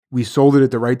We sold it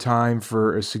at the right time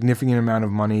for a significant amount of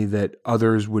money that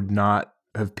others would not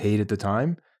have paid at the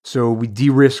time. So we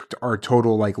de-risked our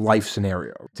total life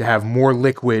scenario to have more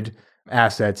liquid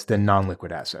assets than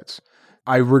non-liquid assets.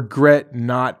 I regret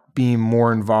not being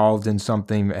more involved in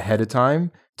something ahead of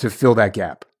time to fill that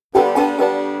gap.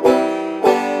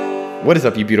 What is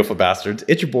up, you beautiful bastards?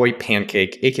 It's your boy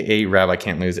Pancake, aka Rabbi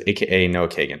Can't Lose, aka Noah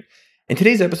Kagan. In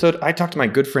today's episode, I talked to my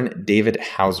good friend David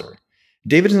Hauser.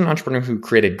 David is an entrepreneur who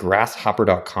created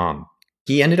Grasshopper.com.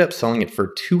 He ended up selling it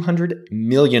for $200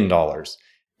 million.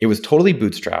 It was totally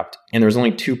bootstrapped, and there was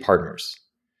only 2 partners.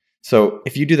 So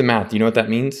if you do the math, do you know what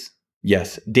that means?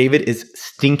 Yes, David is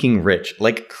stinking rich,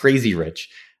 like crazy rich.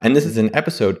 And this is an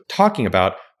episode talking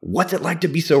about what's it like to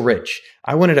be so rich.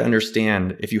 I wanted to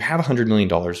understand, if you have $100 million,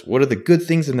 what are the good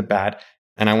things and the bad?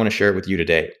 And I want to share it with you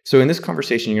today. So in this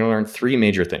conversation, you're going to learn 3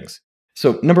 major things.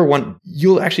 So number 1,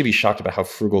 you'll actually be shocked about how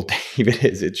frugal David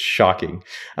is. It's shocking.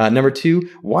 Number 2,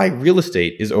 why real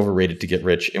estate is overrated to get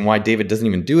rich and why David doesn't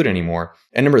even do it anymore.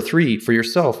 And number 3, for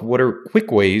yourself, what are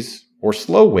quick ways or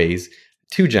slow ways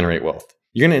to generate wealth?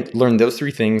 You're going to learn those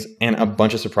 3 things and a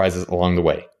bunch of surprises along the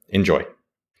way. Enjoy.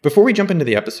 Before we jump into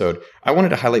the episode, I wanted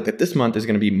to highlight that this month is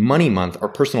going to be Money Month or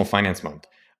Personal Finance Month.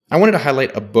 I wanted to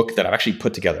highlight a book that I've actually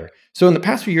put together. So in the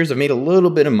past few years, I've made a little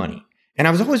bit of money. And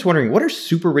I was always wondering, what are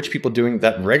super rich people doing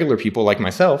that regular people like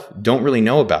myself don't really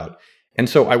know about? And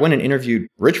so I went and interviewed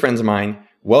rich friends of mine,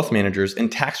 wealth managers, and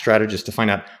tax strategists to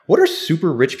find out what are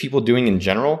super rich people doing in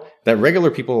general that regular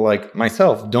people like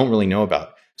myself don't really know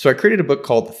about. So I created a book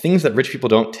called Things That Rich People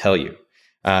Don't Tell You.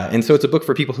 And so it's a book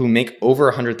for people who make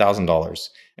over $100,000.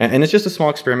 And it's just a small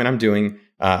experiment I'm doing.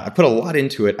 I put a lot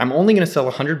into it. I'm only going to sell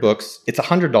 100 books. It's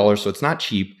 $100, so it's not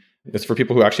cheap. It's for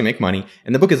people who actually make money.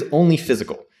 And the book is only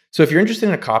physical. So if you're interested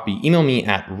in a copy, email me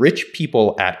at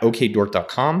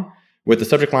richpeople@okdork.com with the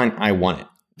subject line, I want it.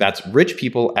 That's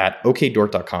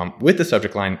richpeople@okdork.com with the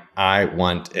subject line, I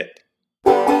want it.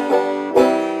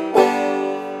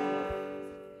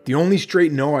 The only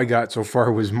straight no I got so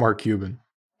far was Mark Cuban.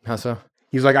 How so?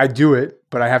 He's like, I do it,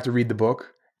 but I have to read the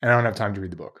book, and I don't have time to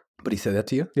read the book. But he said that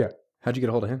to you? Yeah. How'd you get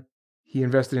a hold of him? He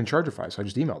invested in Chargerify, so I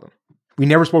just emailed him. We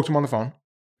never spoke to him on the phone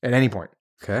at any point.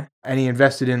 Okay. And he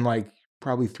invested in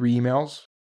probably 3 emails.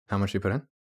 How much did you put in?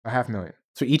 $500,000.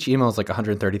 So each email is like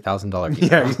 $130,000.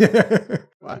 Yeah.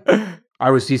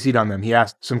 I was CC'd on them. He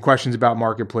asked some questions about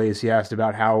marketplace. He asked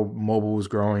about how mobile was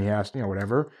growing. He asked,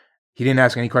 whatever. He didn't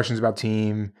ask any questions about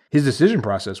team. His decision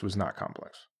process was not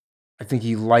complex. I think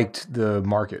he liked the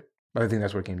market. I think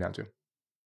that's what it came down to.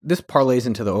 This parlays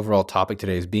into the overall topic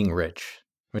today is being rich,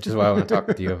 which is why I want to talk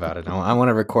with you about it. I want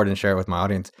to record and share it with my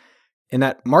audience. In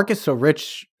that Mark is so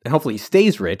rich, and hopefully he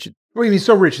stays rich. Well, he's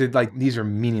so rich that these are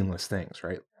meaningless things,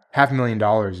 right?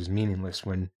 $500,000 is meaningless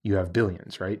when you have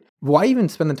billions, right? Why even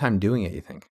spend the time doing it, you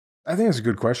think? I think that's a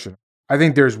good question. I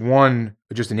think there's one,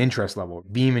 just an interest level.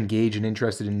 Being engaged and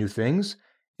interested in new things,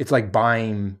 it's like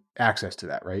buying access to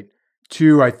that, right?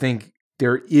 2, I think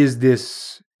there is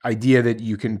this idea that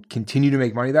you can continue to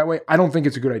make money that way. I don't think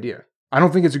it's a good idea. I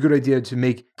don't think it's a good idea to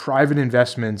make private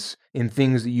investments in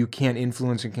things that you can't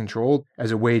influence and control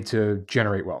as a way to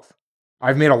generate wealth.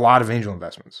 I've made a lot of angel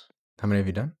investments. How many have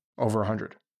you done? Over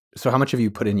 100. So how much have you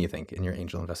put in, you think, in your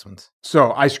angel investments?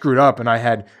 So I screwed up and I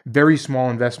had very small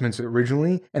investments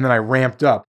originally, and then I ramped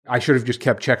up. I should have just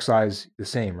kept check size the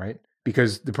same, right?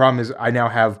 Because the problem is I now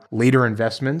have later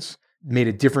investments made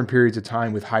at different periods of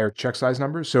time with higher check size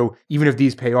numbers. So even if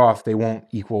these pay off, they won't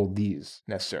equal these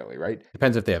necessarily, right?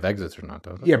 Depends if they have exits or not,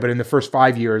 though. Yeah, but in the first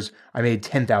 5 years, I made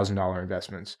 $10,000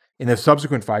 investments. In the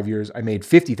subsequent 5 years, I made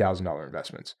 $50,000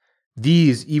 investments.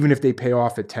 These, even if they pay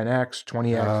off at 10x,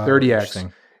 20x,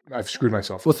 30x, I've screwed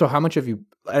myself. Well, so how much have you,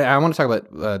 I want to talk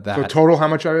about that. So total, how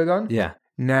much have I done? Yeah.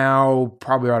 Now,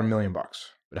 probably around $1 million. But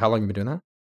how long have you been doing that?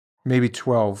 Maybe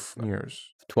 12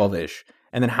 years. 12-ish.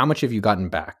 And then how much have you gotten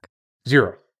back?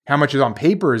 0. How much is on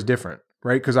paper is different,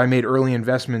 right? Because I made early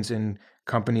investments in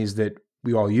companies that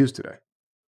we all use today.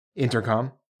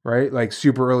 Intercom, right?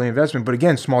 Super early investment, but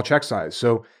again, small check size.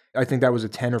 So I think that was a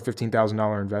 $10,000 or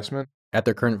 $15,000 investment. At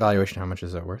their current valuation, how much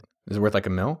is that worth? Is it worth $1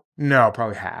 million? No,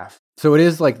 probably half. So it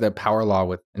is like the power law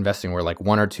with investing where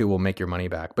 1 or 2 will make your money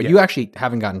back. But you actually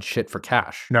haven't gotten shit for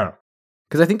cash. No.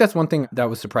 Because I think that's one thing that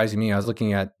was surprising me. I was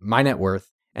looking at my net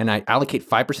worth and I allocate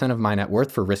 5% of my net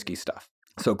worth for risky stuff.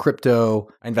 So crypto,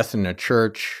 I invested in a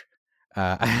church.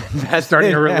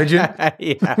 Starting a religion?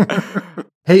 Yeah.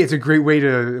 Hey, it's a great way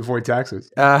to avoid taxes.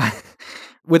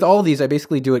 With all of these, I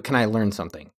basically do it, can I learn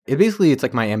something? It's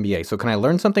like my MBA. So can I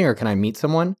learn something or can I meet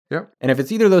someone? Yeah. And if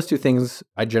it's either of those 2 things,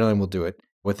 I generally will do it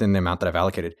within the amount that I've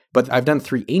allocated. But I've done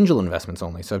 3 angel investments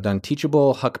only. So I've done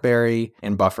Teachable, Huckberry,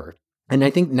 and Buffer. And I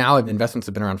think now investments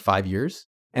have been around 5 years.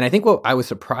 And I think what I was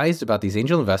surprised about these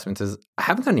angel investments is I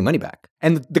haven't gotten any money back.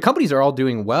 And the companies are all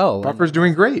doing well. Buffer's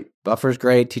doing great. Buffer's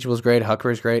great. Teachable's great.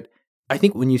 Huckberry's great. I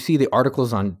think when you see the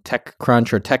articles on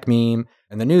TechCrunch or TechMeme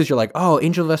and the news, you're like, oh,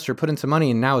 angel investor put in some money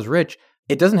and now is rich.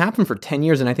 It doesn't happen for 10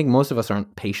 years. And I think most of us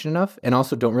aren't patient enough and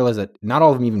also don't realize that not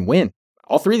all of them even win.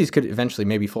 All three of these could eventually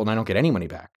maybe fold and I don't get any money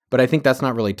back. But I think that's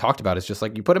not really talked about. It's just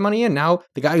like you put money in. Now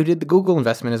the guy who did the Google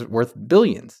investment is worth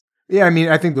billions. Yeah, I mean,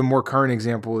 I think the more current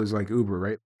example is like Uber,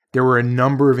 right? There were a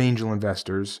number of angel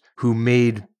investors who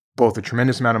made both a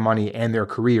tremendous amount of money and their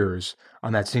careers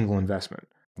on that single investment.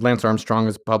 Lance Armstrong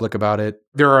is public about it.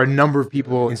 There are a number of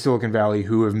people in Silicon Valley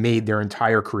who have made their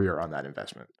entire career on that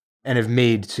investment and have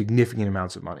made significant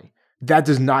amounts of money. That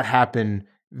does not happen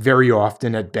very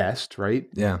often at best, right?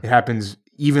 Yeah. It happens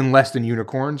even less than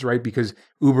unicorns, right? Because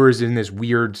Uber is in this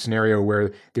weird scenario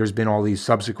where there's been all these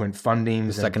subsequent fundings,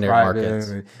 The secondary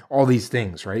markets, all these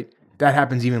things, right? That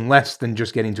happens even less than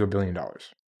just getting to $1 billion.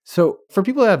 So for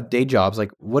people that have day jobs, like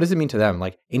what does it mean to them?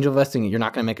 Like angel investing, you're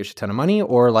not going to make a shit ton of money,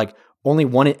 or like only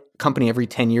one company every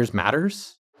 10 years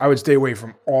matters? I would stay away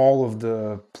from all of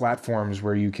the platforms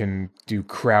where you can do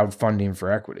crowdfunding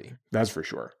for equity. That's for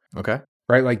sure. Okay.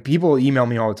 Right? Like people email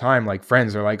me all the time, like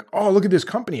friends are like, oh, look at this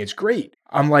company. It's great.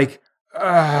 I'm like,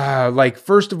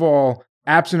 first of all,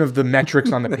 absent of the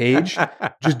metrics on the page,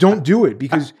 just don't do it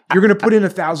because you're going to put in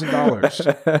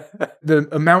 $1,000. The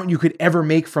amount you could ever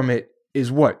make from it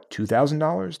is what? $2,000?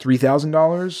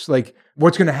 $3,000? Like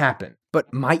what's going to happen?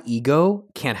 But my ego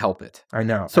can't help it. I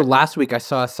know. So last week I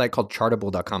saw a site called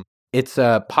Chartable.com. It's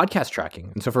podcast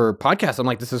tracking. And so for podcasts, I'm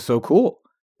like, this is so cool.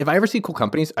 If I ever see cool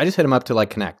companies, I just hit them up to like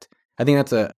connect. I think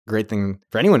that's a great thing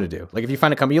for anyone to do. Like if you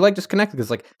find a company you like, just connect because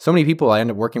like so many people I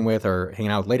end up working with or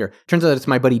hanging out with later. Turns out it's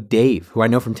my buddy Dave, who I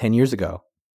know from 10 years ago.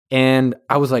 And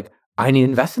I was like, I need to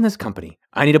invest in this company.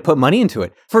 I need to put money into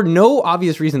it for no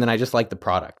obvious reason than I just like the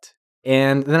product.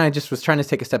 And then I just was trying to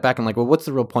take a step back and like, well, what's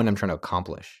the real point I'm trying to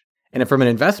accomplish? And from an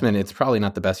investment, it's probably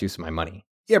not the best use of my money.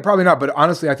 Yeah, probably not. But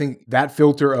honestly, I think that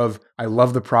filter of I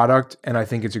love the product and I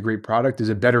think it's a great product is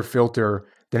a better filter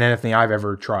than anything I've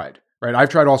ever tried. Right? I've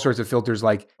tried all sorts of filters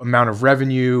like amount of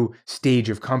revenue, stage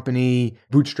of company,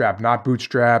 bootstrapped, not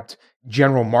bootstrapped,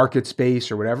 general market space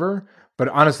or whatever. But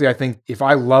honestly, I think if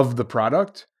I love the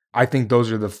product, I think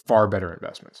those are the far better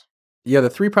investments. Yeah, the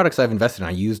 3 products I've invested in,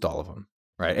 I used all of them.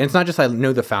 Right. And it's not just I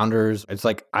know the founders. It's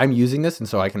like I'm using this and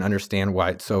so I can understand why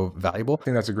it's so valuable. I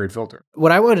think that's a great filter.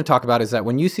 What I want to talk about is that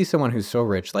when you see someone who's so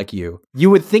rich like you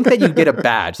would think that you'd get a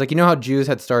badge. Like, you know how Jews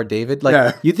had Star David? Like,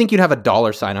 yeah. You'd think you'd have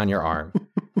a $sign on your arm.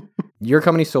 Your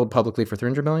company sold publicly for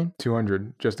 300 million?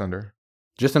 200, just under.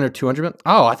 Just under 200 million?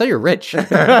 Oh, I thought you were rich.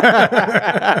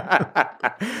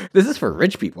 This is for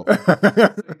rich people.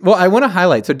 Well, I want to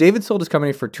highlight. So David sold his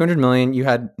company for 200 million. You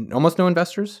had almost no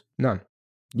investors? None.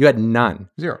 You had none.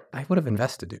 0. I would have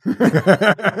invested, dude.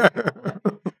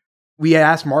 We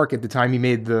asked Mark at the time he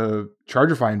made the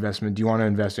Chargerfy investment, do you want to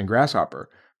invest in Grasshopper?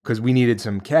 Because we needed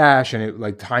some cash and it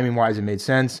like timing wise, it made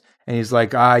sense. And he's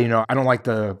like, I don't like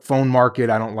the phone market.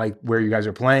 I don't like where you guys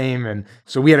are playing. And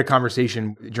so we had a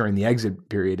conversation during the exit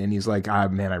period. And he's like,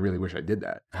 man, I really wish I did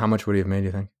that. How much would he have made, do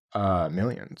you think?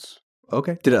 Millions.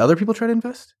 Okay. Did other people try to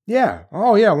invest? Yeah.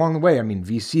 Oh, yeah. Along the way. I mean,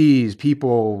 VCs,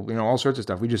 people, all sorts of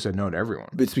stuff. We just said no to everyone.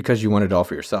 But it's because you wanted it all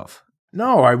for yourself.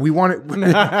 No, we wanted...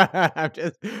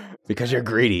 Because you're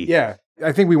greedy. Yeah.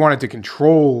 I think we wanted to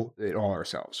control it all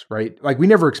ourselves, right? Like we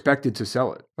never expected to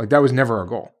sell it. Like that was never our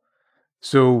goal.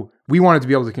 So we wanted to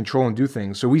be able to control and do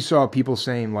things. So we saw people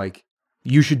saying like,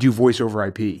 you should do voice over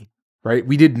IP, right?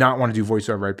 We did not want to do voice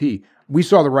over IP. We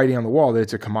saw the writing on the wall that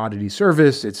it's a commodity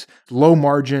service. It's low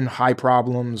margin, high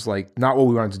problems, like not what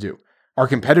we wanted to do. Our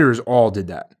competitors all did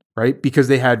that, right? Because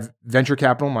they had venture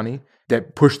capital money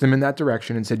that pushed them in that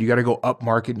direction and said, you got to go up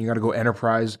market and you got to go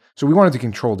enterprise. So we wanted to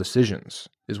control decisions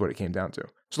is what it came down to.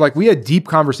 So like we had deep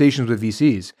conversations with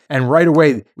VCs and right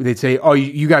away they'd say, oh,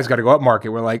 you guys got to go up market.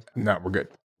 We're like, no, we're good.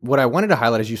 What I wanted to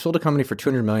highlight is you sold a company for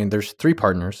 200 million. There's 3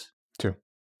 partners. 2.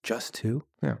 Just 2?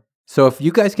 Yeah. So if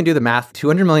you guys can do the math,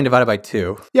 200 million divided by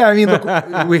 2. Yeah, I mean, look,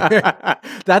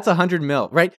 that's 100 mil,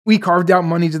 right? We carved out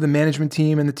money to the management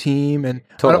team and the team and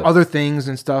totally. Other things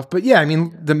and stuff. But yeah, I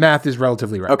mean, the math is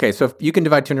relatively right. Okay, so if you can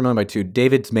divide 200 million by 2,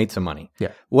 David's made some money.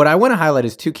 Yeah. What I want to highlight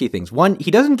is 2 key things. One,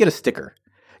 he doesn't get a sticker.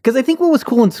 Because I think what was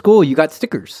cool in school, you got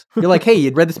stickers. You're like, hey,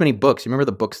 you'd read this many books. You remember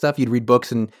the book stuff? You'd read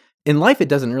books. And in life, it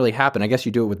doesn't really happen. I guess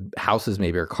you do it with houses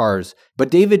maybe or cars.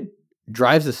 But David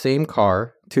drives the same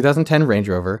car, 2010 Range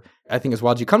Rover. I think it's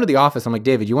wild. You come to the office, I'm like,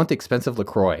 David, you want the expensive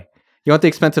LaCroix? You want the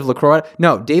expensive LaCroix?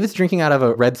 No, David's drinking out of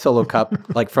a red Solo cup,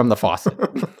 like from the faucet.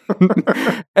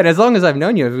 And as long as I've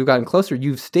known you, as we've gotten closer,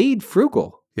 you've stayed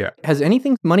frugal. Yeah. Has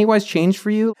anything money-wise changed for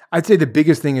you? I'd say the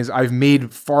biggest thing is I've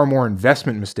made far more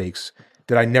investment mistakes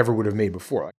that I never would have made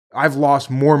before. I've lost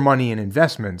more money in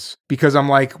investments because I'm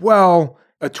like, well,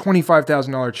 a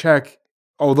 $25,000 check,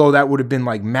 although that would have been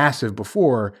like massive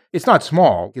before, it's not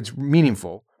small, it's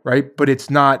meaningful, right? But it's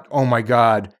not, oh my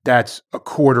God, that's a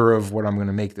quarter of what I'm going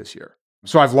to make this year.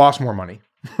 So I've lost more money.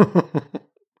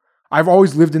 I've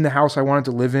always lived in the house I wanted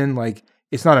to live in. Like,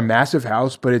 it's not a massive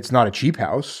house, but it's not a cheap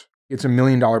house. It's $1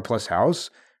 million plus house.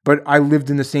 But I lived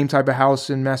in the same type of house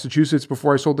in Massachusetts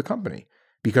before I sold the company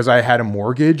because I had a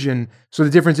mortgage. And so the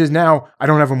difference is now I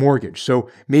don't have a mortgage. So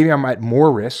maybe I'm at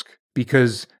more risk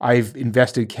because I've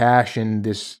invested cash in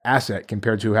this asset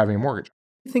compared to having a mortgage.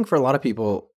 I think for a lot of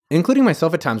people, including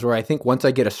myself at times, where I think once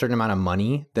I get a certain amount of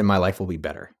money, then my life will be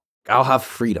better. I'll have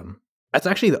freedom. That's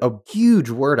actually a huge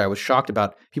word I was shocked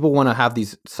about. People want to have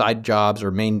these side jobs or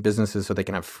main businesses so they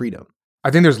can have freedom.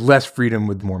 I think there's less freedom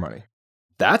with more money.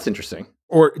 That's interesting.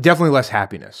 Or definitely less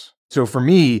happiness. So for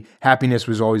me, happiness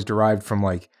was always derived from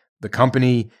like the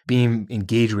company, being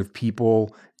engaged with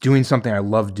people, doing something I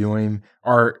love doing.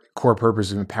 Our core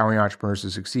purpose is empowering entrepreneurs to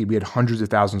succeed. We had hundreds of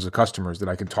thousands of customers that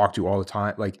I could talk to all the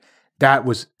time. Like, that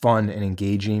was fun and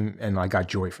engaging, and I got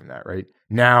joy from that, right?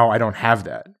 Now I don't have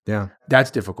that. Yeah.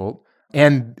 That's difficult.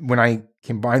 And when I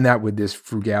combine that with this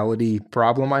frugality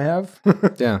problem I have,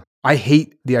 Yeah. I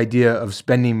hate the idea of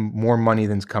spending more money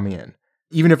than's coming in.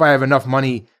 Even if I have enough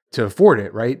money to afford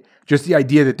it, right? Just the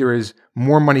idea that there is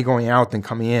more money going out than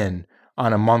coming in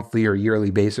on a monthly or yearly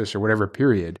basis or whatever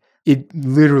period, it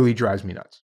literally drives me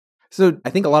nuts. So I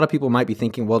think a lot of people might be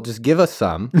thinking, well, just give us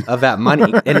some of that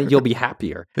money and you'll be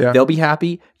happier. Yeah. They'll be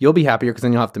happy. You'll be happier because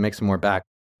then you'll have to make some more back.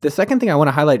 The second thing I want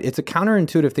to highlight, it's a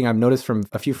counterintuitive thing I've noticed from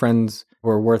a few friends who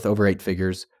are worth over 8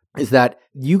 figures, is that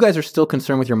you guys are still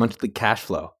concerned with your monthly cash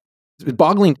flow. It's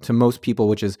boggling to most people,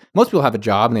 which is most people have a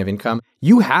job and they have income.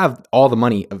 You have all the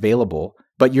money available,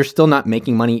 but you're still not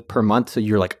making money per month. So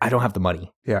you're like, I don't have the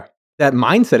money. Yeah. That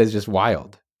mindset is just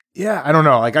wild. Yeah, I don't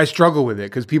know. Like, I struggle with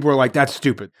it because people are like, that's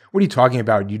stupid. What are you talking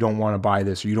about? You don't want to buy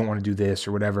this or you don't want to do this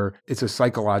or whatever. It's a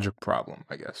psychological problem,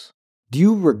 I guess. Do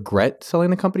you regret selling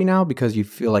the company now because you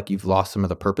feel like you've lost some of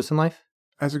the purpose in life?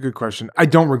 That's a good question. I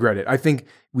don't regret it. I think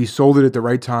we sold it at the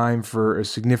right time for a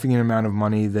significant amount of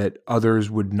money that others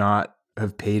would not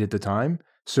have paid at the time.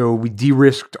 So we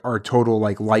de-risked our total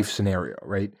like life scenario,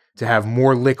 right? To have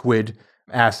more liquid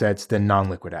assets than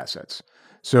non-liquid assets.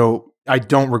 So I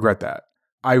don't regret that.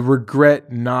 I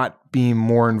regret not being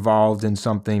more involved in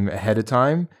something ahead of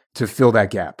time to fill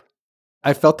that gap.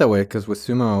 I felt that way because with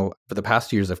Sumo, for the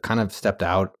past years, I've kind of stepped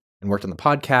out and worked on the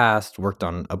podcast, worked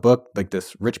on a book, like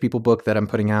this Rich People book that I'm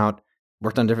putting out,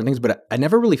 worked on different things, but I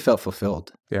never really felt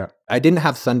fulfilled. Yeah. I didn't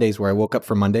have Sundays where I woke up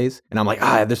for Mondays and I'm like,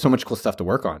 there's so much cool stuff to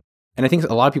work on. And I think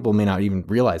a lot of people may not even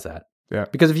realize that. Yeah.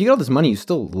 Because if you get all this money, you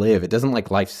still live. It doesn't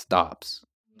like life stops.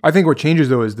 I think what changes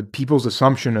though is the people's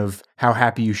assumption of how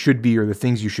happy you should be or the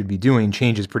things you should be doing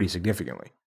changes pretty significantly.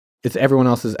 It's everyone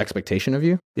else's expectation of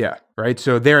you. Yeah, right?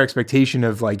 So their expectation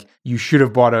of like, you should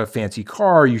have bought a fancy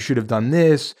car, you should have done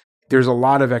this. There's a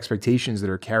lot of expectations that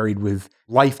are carried with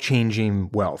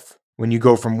life-changing wealth. When you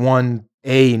go from one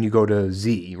A and you go to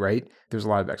Z, right? There's a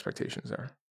lot of expectations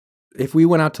there. If we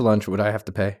went out to lunch, would I have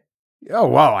to pay? Oh,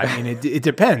 well, I mean, it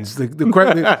depends.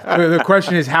 The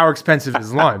question is, how expensive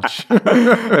is lunch?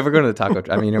 If we're going to the taco,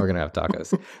 I mean, you know we're going to have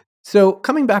tacos. So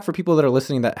coming back for people that are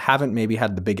listening that haven't maybe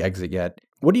had the big exit yet,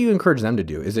 what do you encourage them to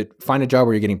do? Is it find a job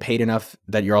where you're getting paid enough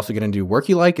that you're also going to do work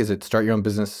you like? Is it start your own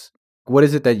business? What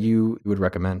is it that you would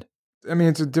recommend? I mean,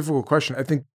 it's a difficult question. I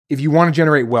think if you want to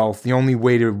generate wealth, the only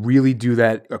way to really do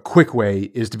that, a quick way,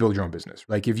 is to build your own business.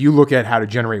 Like, if you look at how to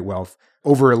generate wealth,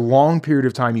 over a long period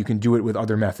of time, you can do it with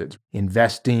other methods.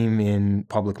 Investing in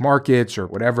public markets or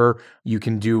whatever. You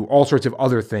can do all sorts of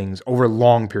other things over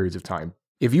long periods of time.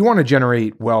 If you want to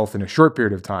generate wealth in a short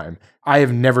period of time, I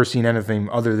have never seen anything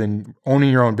other than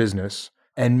owning your own business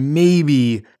and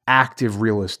maybe active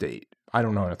real estate. I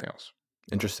don't know anything else.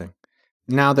 Interesting.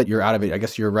 Now that you're out of it, I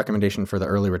guess your recommendation for the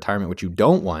early retirement, which you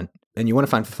don't want, and you want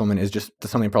to find fulfillment, is just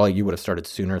something probably you would have started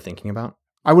sooner thinking about?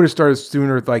 I would have started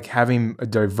sooner with like having a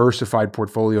diversified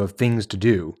portfolio of things to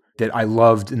do that I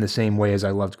loved in the same way as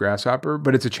I loved Grasshopper.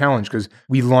 But it's a challenge because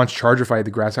we launched Chargify at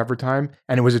the Grasshopper time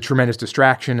and it was a tremendous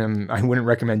distraction and I wouldn't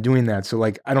recommend doing that. So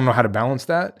like, I don't know how to balance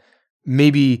that.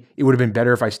 Maybe it would have been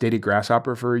better if I stayed at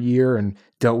Grasshopper for a year and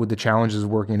dealt with the challenges of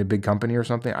working in a big company or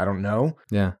something. I don't know.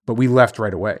 Yeah. But we left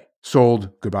right away. Sold,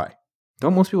 goodbye.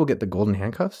 Don't most people get the golden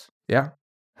handcuffs? Yeah.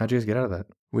 How'd you guys get out of that?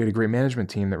 We had a great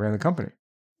management team that ran the company.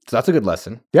 So that's a good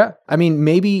lesson. Yeah. I mean,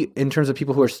 maybe in terms of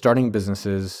people who are starting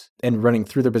businesses and running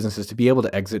through their businesses to be able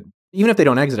to exit, even if they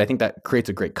don't exit, I think that creates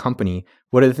a great company.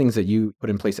 What are the things that you put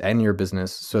in place in your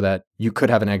business so that you could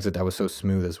have an exit that was so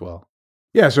smooth as well?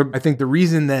 Yeah. So I think the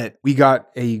reason that we got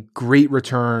a great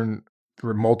return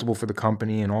for multiple for the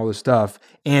company and all this stuff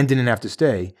and didn't have to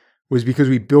stay was because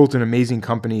we built an amazing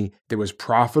company that was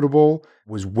profitable,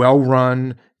 was well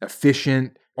run,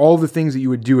 efficient, all the things that you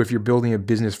would do if you're building a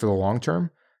business for the long term,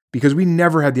 because we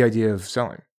never had the idea of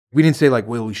selling. We didn't say like,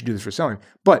 well, we should do this for selling,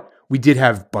 but we did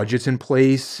have budgets in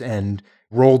place and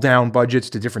roll down budgets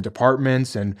to different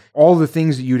departments and all the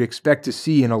things that you'd expect to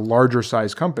see in a larger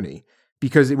size company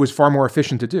because it was far more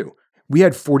efficient to do. We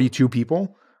had 42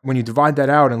 people. When you divide that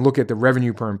out and look at the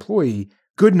revenue per employee,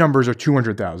 good numbers are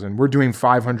 200,000. We're doing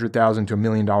 500,000 to $1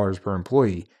 million per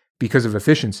employee because of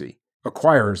efficiency.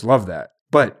 Acquirers love that.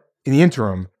 But in the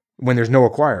interim, when there's no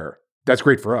acquirer, that's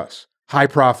great for us. High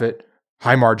profit,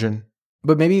 high margin.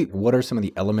 But maybe what are some of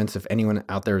the elements, if anyone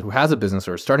out there who has a business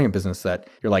or is starting a business, that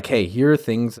you're like, hey, here are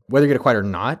things, whether you get acquired or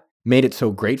not, made it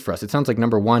so great for us? It sounds like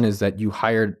number one is that you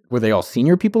hired, were they all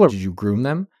senior people or did you groom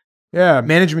them? Yeah,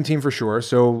 management team for sure.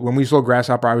 So when we sold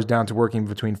Grasshopper, I was down to working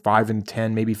between 5 and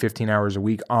 10, maybe 15 hours a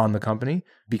week on the company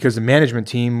because the management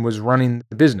team was running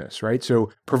the business, right?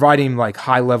 So providing like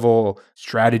high level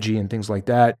strategy and things like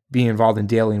that, being involved in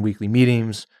daily and weekly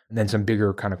meetings, and then some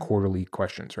bigger kind of quarterly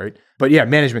questions, right? But yeah,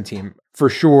 management team for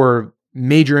sure,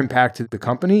 major impact to the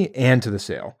company and to the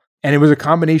sale. And it was a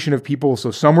combination of people. So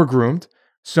some were groomed,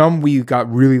 some we got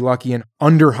really lucky in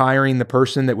under hiring the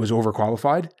person that was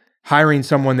overqualified, hiring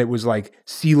someone that was like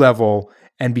C-level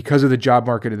and because of the job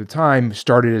market at the time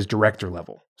started as director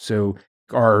level. So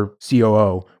our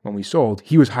COO, when we sold,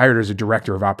 he was hired as a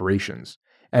director of operations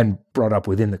and brought up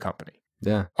within the company.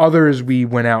 Yeah. Others we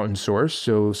went out and sourced.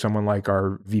 So someone like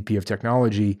our VP of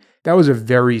technology, that was a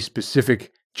very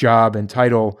specific job and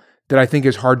title that I think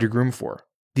is hard to groom for.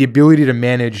 The ability to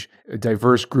manage a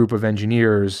diverse group of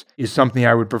engineers is something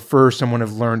I would prefer someone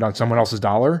have learned on someone else's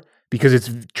dollar because it's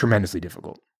tremendously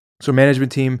difficult. So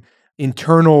management team,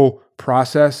 internal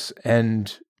process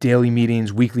and daily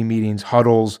meetings, weekly meetings,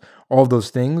 huddles, all those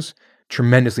things,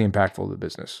 tremendously impactful to the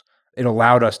business. It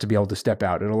allowed us to be able to step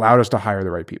out. It allowed us to hire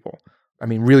the right people. I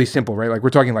mean, really simple, right? Like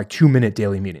we're talking like 2-minute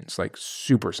daily meetings, like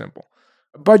super simple.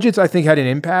 Budgets, I think, had an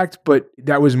impact, but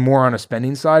that was more on a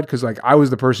spending side because like I was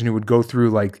the person who would go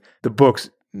through like the books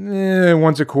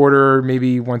once a quarter,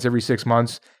 maybe once every 6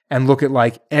 months, and look at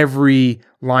like every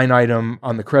line item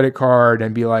on the credit card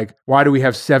and be like, why do we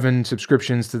have 7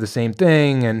 subscriptions to the same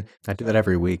thing? And I do that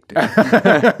every week, dude.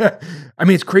 I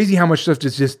mean, it's crazy how much stuff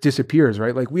just disappears,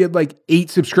 right? Like we had like 8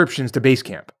 subscriptions to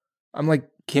Basecamp. I'm like,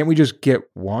 can't we just get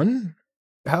one?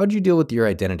 How would you deal with your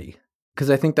identity? Because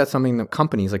I think that's something that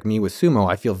companies like me with Sumo,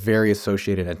 I feel very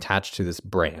associated and attached to this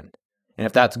brand. And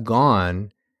if that's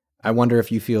gone, I wonder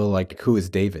if you feel like, who is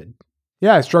David?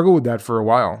 Yeah, I struggled with that for a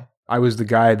while. I was the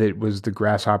guy that was the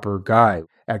Grasshopper guy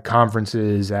at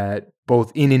conferences, at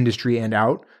both in industry and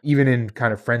out, even in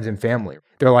kind of friends and family.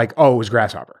 They're like, oh, it was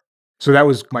Grasshopper. So that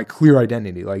was my clear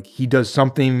identity. Like he does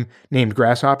something named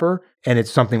Grasshopper and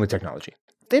it's something with technology.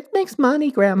 It makes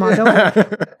money, Grandma.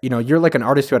 You know, you're like an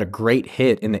artist who had a great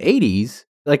hit in the 80s.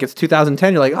 Like it's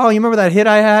 2010. You're like, oh, you remember that hit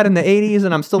I had in the 80s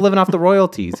and I'm still living off the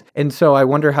royalties. And so I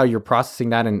wonder how you're processing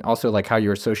that and also like how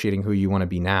you're associating who you want to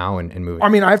be now and moving. I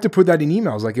mean, I have to put that in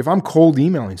emails. Like if I'm cold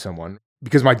emailing someone,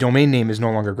 because my domain name is no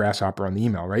longer Grasshopper on the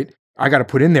email, right? I got to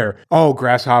put in there, oh,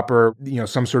 Grasshopper, you know,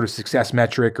 some sort of success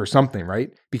metric or something,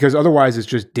 right? Because otherwise it's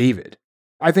just David.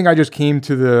 I think I just came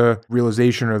to the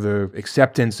realization or the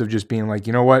acceptance of just being like,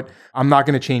 you know what? I'm not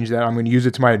going to change that. I'm going to use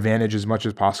it to my advantage as much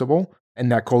as possible.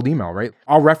 And that cold email, right?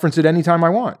 I'll reference it anytime I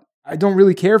want. I don't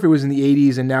really care if it was in the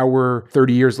 80s and now we're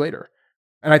 30 years later.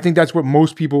 And I think that's what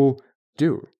most people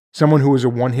do. Someone who is a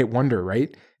one-hit wonder,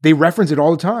 right? They reference it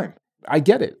all the time. I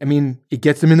get it. I mean, it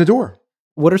gets them in the door.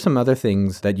 What are some other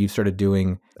things that you've started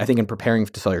doing? I think in preparing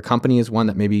to sell your company is one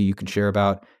that maybe you can share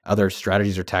about. Other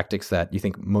strategies or tactics that you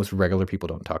think most regular people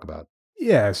don't talk about?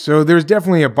 Yeah, so there's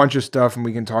definitely a bunch of stuff and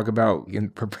we can talk about in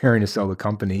preparing to sell the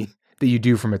company that you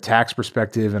do from a tax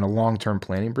perspective and a long-term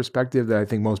planning perspective that I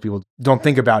think most people don't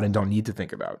think about and don't need to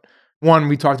think about. One,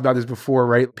 we talked about this before,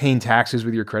 right? Paying taxes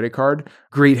with your credit card.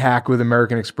 Great hack with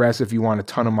American Express if you want a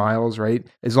ton of miles, right?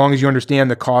 As long as you understand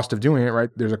the cost of doing it,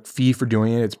 right? There's a fee for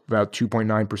doing it. It's about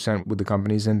 2.9% with the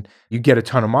companies and you get a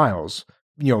ton of miles.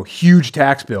 You know, huge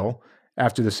tax bill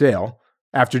after the sale,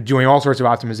 after doing all sorts of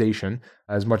optimization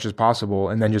as much as possible,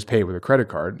 and then just pay it with a credit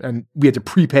card. And we had to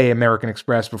prepay American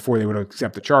Express before they would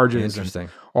accept the charges. Interesting. And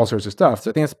all sorts of stuff.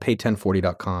 So I think that's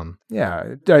pay1040.com.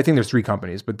 Yeah, I think there's 3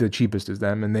 companies, but the cheapest is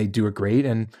them, and they do it great.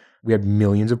 And we have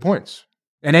millions of points.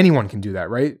 And anyone can do that,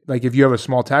 right? Like if you have a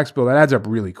small tax bill, that adds up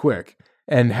really quick.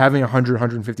 And having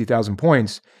 150,000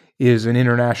 points is an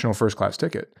international first-class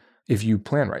ticket if you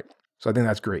plan right. So I think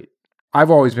that's great. I've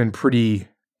always been pretty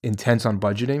intense on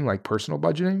budgeting, like personal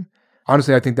budgeting.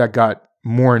 Honestly, I think that got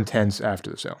more intense after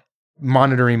the sale.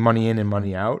 Monitoring money in and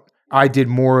money out. I did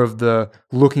more of the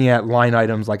looking at line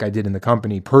items like I did in the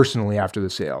company personally after the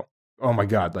sale. Oh my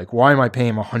God, like why am I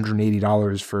paying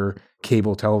 $180 for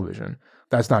cable television?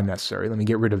 That's not necessary. Let me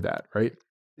get rid of that, right?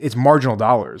 It's marginal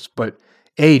dollars, but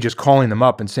just calling them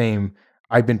up and saying,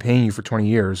 I've been paying you for 20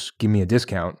 years, give me a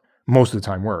discount, most of the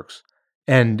time works.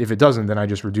 And if it doesn't, then I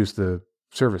just reduce the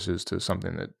services to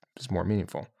something that is more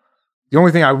meaningful. The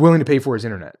only thing I'm willing to pay for is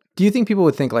internet. Do you think people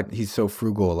would think like he's so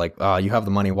frugal, like, you have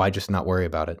the money, why just not worry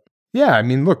about it? Yeah, I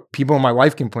mean, look, people in my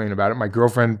life complain about it. My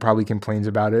girlfriend probably complains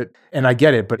about it. And I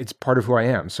get it, but it's part of who I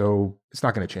am. So it's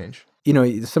not going to change. You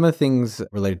know, some of the things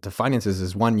related to finances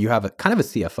is one, you have a kind of a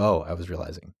CFO, I was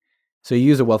realizing. So you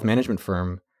use a wealth management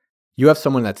firm. You have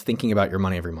someone that's thinking about your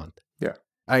money every month. Yeah.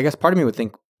 I guess part of me would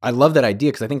think, I love that idea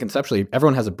because I think conceptually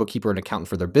everyone has a bookkeeper and accountant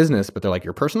for their business, but they're like,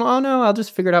 your personal? Oh no, I'll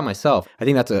just figure it out myself. I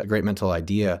think that's a great mental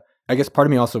idea. I guess part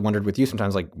of me also wondered with you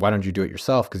sometimes, like, why don't you do it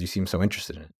yourself? Because you seem so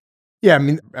interested in it. Yeah, I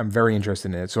mean, I'm very interested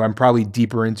in it. So I'm probably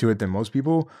deeper into it than most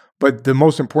people. But the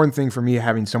most important thing for me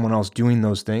having someone else doing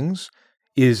those things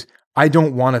is I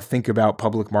don't want to think about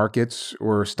public markets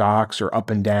or stocks or up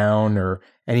and down or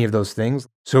any of those things.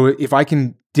 So if I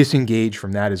can disengage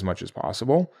from that as much as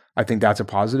possible, I think that's a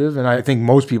positive. And I think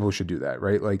most people should do that,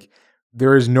 right? Like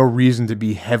there is no reason to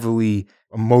be heavily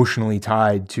emotionally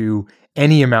tied to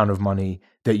any amount of money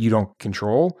that you don't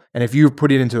control. And if you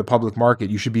put it into the public market,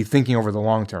 you should be thinking over the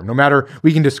long term. No matter,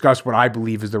 we can discuss what I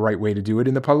believe is the right way to do it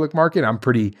in the public market. I'm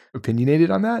pretty opinionated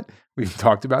on that. We've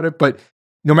talked about it. But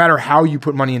no matter how you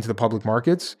put money into the public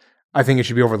markets, I think it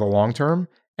should be over the long term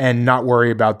and not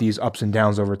worry about these ups and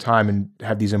downs over time and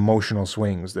have these emotional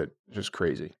swings that are just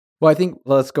crazy. Well, I think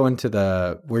let's go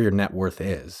into where your net worth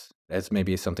is. As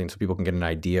maybe something so people can get an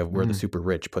idea of where the super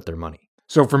rich put their money.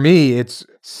 So for me, it's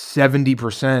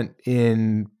 70%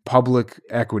 in public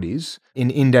equities, in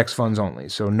index funds only.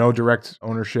 So no direct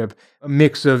ownership, a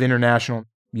mix of international,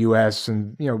 US,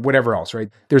 and whatever else, right?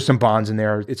 There's some bonds in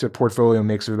there. It's a portfolio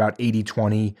mix of about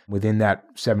 80-20 within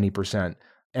that 70%.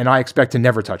 And I expect to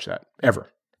never touch that,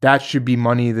 ever. That should be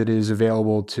money that is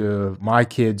available to my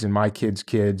kids and my kids'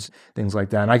 kids, things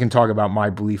like that. And I can talk about my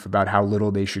belief about how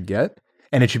little they should get.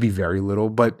 And it should be very little,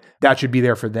 but that should be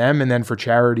there for them and then for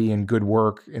charity and good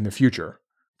work in the future.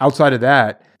 Outside of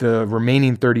that, the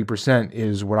remaining 30%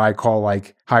 is what I call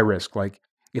like high risk. Like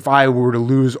if I were to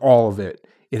lose all of it,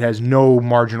 it has no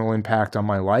marginal impact on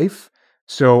my life.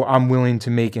 So I'm willing to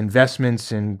make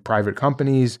investments in private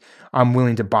companies. I'm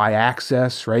willing to buy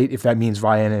access, right? If that means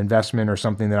via an investment or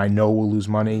something that I know will lose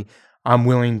money. I'm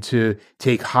willing to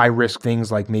take high risk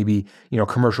things like maybe,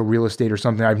 commercial real estate or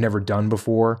something I've never done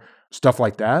before. Stuff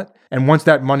like that. And once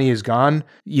that money is gone,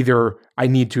 either I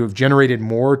need to have generated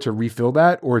more to refill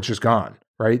that or it's just gone,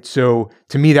 right? So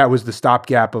to me, that was the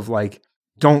stopgap of like,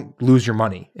 don't lose your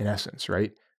money in essence,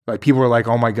 right? Like people are like,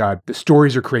 oh my God, the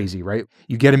stories are crazy, right?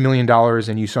 You get $1 million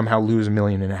and you somehow lose $1.5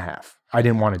 million. I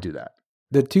didn't want to do that.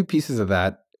 The two pieces of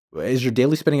that, is your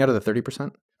daily spending out of the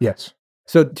 30%? Yes.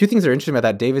 So two things that are interesting about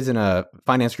that. David's in a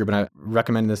finance group, and I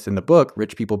recommend this in the book,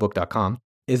 richpeoplebook.com.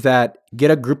 is that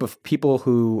get a group of people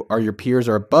who are your peers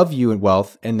or above you in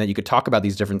wealth and that you could talk about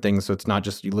these different things. So it's not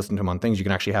just you listen to them on things, you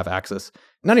can actually have access,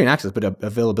 not even access, but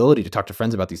availability to talk to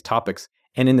friends about these topics.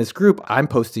 And in this group,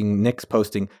 Nick's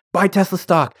posting, buy Tesla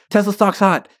stock. Tesla stock's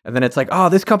hot. And then it's like, oh,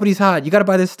 this company's hot. You got to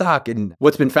buy this stock. And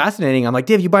what's been fascinating, I'm like,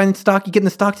 Dave, you buying stock? You getting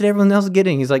the stock that everyone else is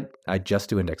getting? He's like, I just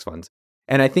do index funds.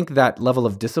 And I think that level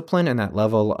of discipline and that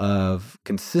level of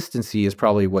consistency is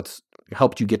probably what's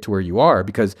helped you get to where you are,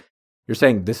 because you're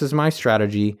saying, this is my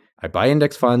strategy. I buy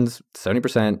index funds,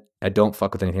 70%. I don't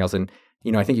fuck with anything else. And,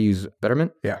 I think you use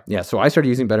Betterment. Yeah. Yeah. So I started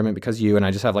using Betterment because and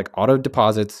I just have like auto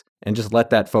deposits and just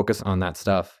let that focus on that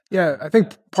stuff. Yeah. I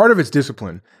think part of it's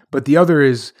discipline, but the other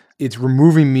is it's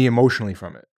removing me emotionally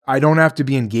from it. I don't have to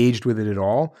be engaged with it at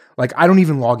all. Like I don't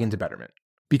even log into Betterment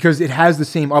because it has the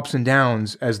same ups and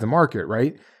downs as the market,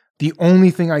 right? The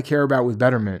only thing I care about with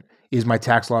Betterment is my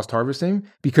tax loss harvesting,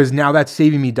 because now that's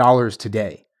saving me dollars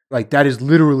today. Like that is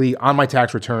literally on my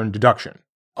tax return deduction.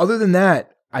 Other than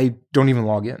that, I don't even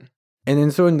log in. And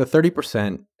then so in the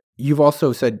 30%, you've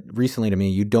also said recently to me,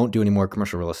 you don't do any more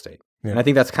commercial real estate. Yeah. And I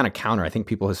think that's kind of counter. I think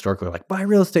people historically are like, buy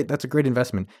real estate, that's a great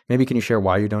investment. Maybe can you share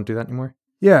why you don't do that anymore?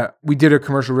 Yeah, we did a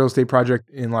commercial real estate project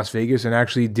in Las Vegas and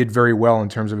actually did very well in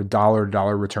terms of a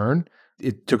dollar return.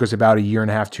 It took us about a year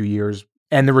and a half, 2 years,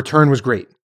 and the return was great.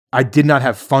 I did not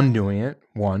have fun doing it,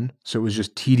 one. So it was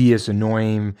just tedious,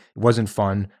 annoying. It wasn't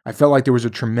fun. I felt like there was a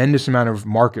tremendous amount of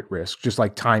market risk, just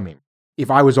like timing. If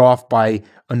I was off by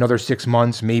another 6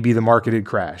 months, maybe the market had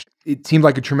crashed. It seemed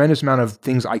like a tremendous amount of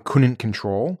things I couldn't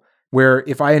control, where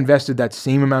if I invested that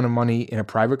same amount of money in a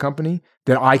private company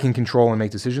that I can control and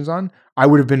make decisions on, I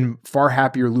would have been far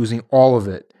happier losing all of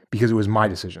it because it was my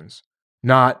decisions,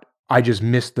 not I just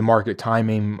missed the market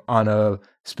timing on a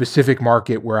specific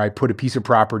market where I put a piece of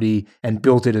property and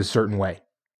built it a certain way.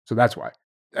 So that's why.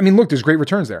 I mean, look, there's great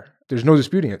returns there. There's no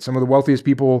disputing it. Some of the wealthiest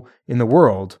people in the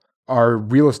world are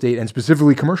real estate and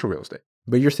specifically commercial real estate.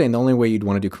 But you're saying the only way you'd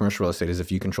want to do commercial real estate is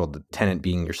if you controlled the tenant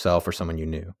being yourself or someone you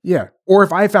knew. Yeah. Or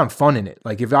if I found fun in it,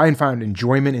 like if I found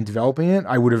enjoyment in developing it,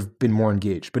 I would have been more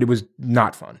engaged, but it was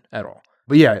not fun at all.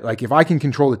 But yeah, like if I can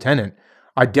control the tenant,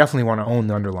 I definitely want to own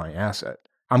the underlying asset.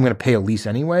 I'm going to pay a lease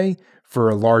anyway for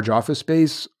a large office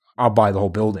space. I'll buy the whole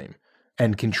building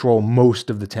and control most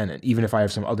of the tenant, even if I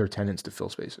have some other tenants to fill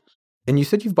spaces. And you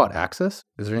said you've bought Access?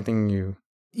 Is there anything you...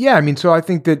 Yeah, I mean, so I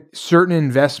think that certain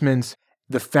investments,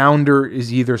 the founder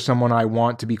is either someone I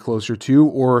want to be closer to,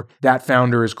 or that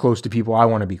founder is close to people I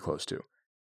want to be close to.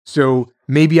 So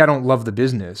maybe I don't love the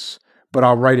business, but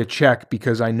I'll write a check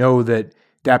because I know that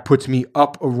that puts me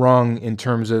up a rung in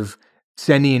terms of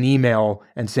sending an email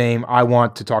and saying, I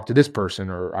want to talk to this person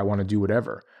or I want to do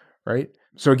whatever, right?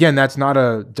 So again, that's not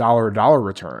a dollar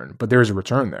return, but there's a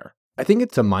return there. I think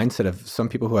it's a mindset of some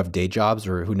people who have day jobs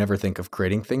or who never think of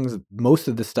creating things. Most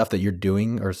of the stuff that you're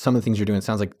doing or some of the things you're doing, it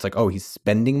sounds like it's like, oh, he's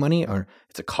spending money or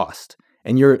it's a cost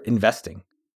and you're investing.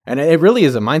 And it really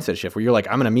is a mindset shift where you're like,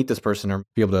 I'm going to meet this person or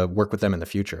be able to work with them in the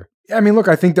future. Yeah, I mean, look,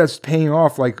 I think that's paying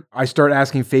off. Like I start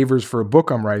asking favors for a book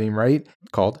I'm writing, right?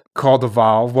 Called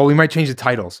Evolve. Well, we might change the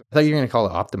titles. I thought you were going to call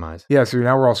it Optimize. Yeah, so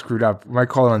now we're all screwed up. We might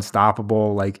call it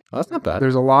Unstoppable. Like, oh, that's not bad.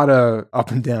 There's a lot of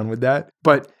up and down with that.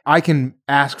 But I can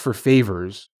ask for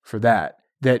favors for that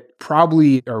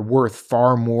probably are worth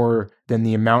far more than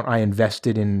the amount I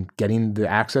invested in getting the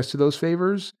access to those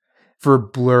favors for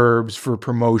blurbs, for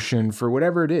promotion, for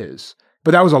whatever it is.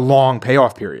 But that was a long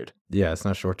payoff period. Yeah, it's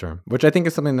not short term, which I think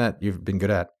is something that you've been good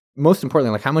at. Most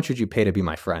importantly, like how much would you pay to be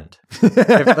my friend? If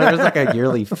there was like a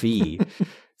yearly fee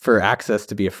for access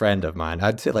to be a friend of mine,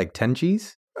 I'd say like 10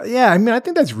 G's. Yeah, I mean, I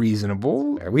think that's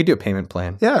reasonable. We do a payment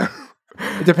plan. Yeah.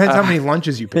 It depends how many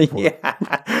lunches you pay for.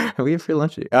 Yeah, we have free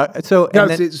lunch. So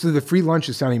the free lunch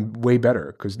is sounding way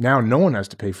better because now no one has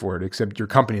to pay for it except your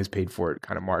company has paid for it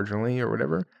kind of marginally or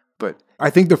whatever. But I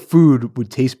think the food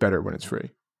would taste better when it's free.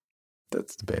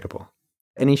 That's debatable.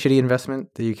 Any shitty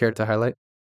investment that you care to highlight?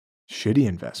 Shitty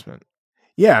investment?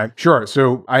 Yeah, sure.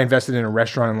 So I invested in a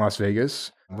restaurant in Las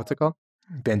Vegas. What's it called?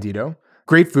 Bandito.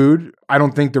 Great food. I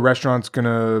don't think the restaurant's going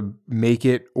to make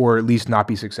it or at least not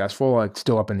be successful. It's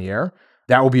still up in the air.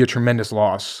 That will be a tremendous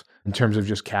loss in terms of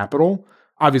just capital.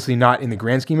 Obviously not in the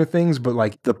grand scheme of things, but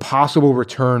like the possible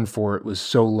return for it was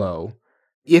so low.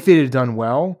 If it had done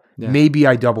well, maybe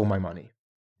I double my money,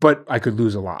 but I could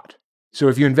lose a lot. So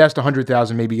if you invest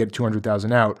 100,000, maybe you get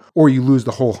 200,000 out, or you lose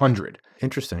the whole 100.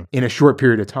 Interesting. In a short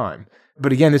period of time.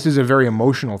 But again, this is a very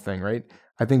emotional thing, right?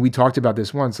 I think we talked about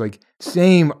this once, like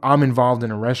saying I'm involved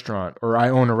in a restaurant or I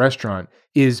own a restaurant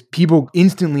is people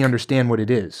instantly understand what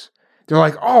it is. They're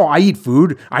like, oh, I eat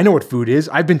food. I know what food is.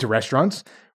 I've been to restaurants.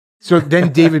 So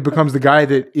then David becomes the guy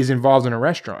that is involved in a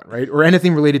restaurant, right? Or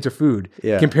anything related to food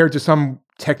compared to some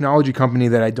technology company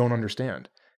that I don't understand.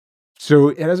 So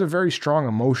it has a very strong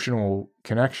emotional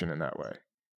connection in that way.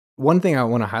 One thing I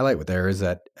want to highlight with there is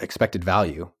that expected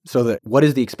value. So that what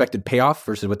is the expected payoff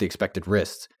versus what the expected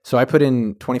risks? So I put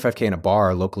in $25K in a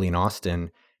bar locally in Austin.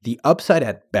 The upside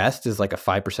at best is like a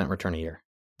 5% return a year.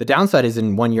 The downside is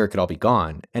in 1 year, it could all be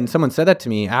gone. And someone said that to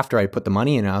me after I put the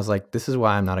money in. And I was like, this is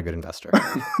why I'm not a good investor.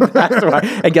 That's why.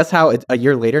 And guess how? A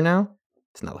year later now,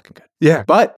 it's not looking good. Yeah.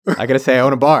 But I got to say I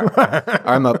own a bar.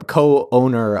 I'm a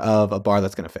co-owner of a bar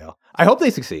that's going to fail. I hope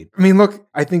they succeed. I mean, look,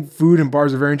 I think food and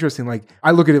bars are very interesting. Like, I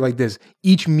look at it like this.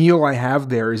 Each meal I have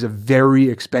there is a very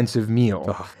expensive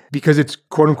meal because it's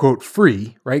quote unquote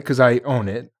free, right? Because I own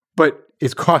it, but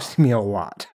it's costing me a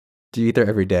lot. Do you eat there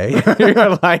every day?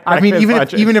 Like, I mean,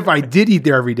 even if I did eat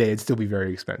there every day, it'd still be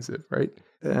very expensive, right?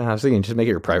 I was thinking just make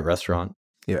it your private restaurant.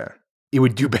 Yeah. It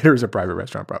would do better as a private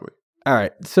restaurant, probably. All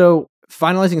right. So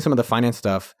finalizing some of the finance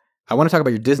stuff, I want to talk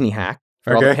about your Disney hack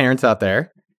for all the parents out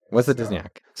there. What's the Disney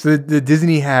hack? So the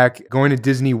Disney hack, going to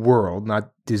Disney World,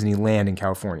 not Disneyland in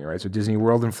California, right? So Disney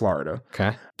World in Florida.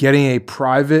 Okay. Getting a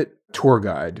private tour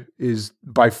guide is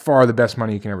by far the best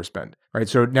money you can ever spend. right?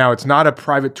 So now it's not a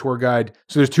private tour guide.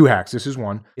 So there's two hacks. This is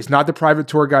one. It's not the private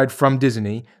tour guide from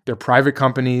Disney. They're private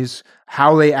companies.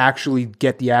 How they actually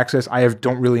get the access,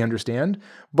 don't really understand.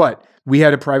 But we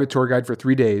had a private tour guide for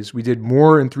 3 days. We did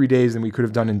more in 3 days than we could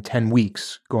have done in 10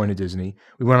 weeks going to Disney.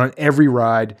 We went on every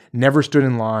ride, never stood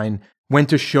in line, went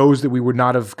to shows that we would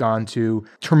not have gone to.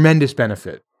 Tremendous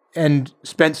benefit. And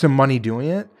spent some money doing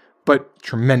it, but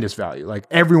tremendous value. Like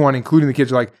everyone, including the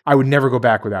kids, are like, I would never go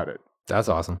back without it. That's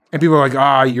awesome. And people are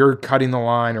like, you're cutting the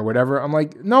line or whatever. I'm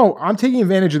like, no, I'm taking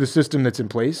advantage of the system that's in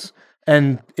place.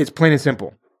 And it's plain and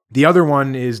simple. The other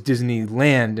one is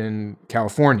Disneyland in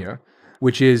California,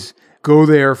 which is go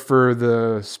there for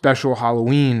the special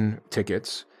Halloween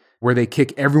tickets where they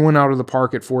kick everyone out of the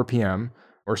park at 4 p.m.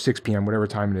 or 6 p.m., whatever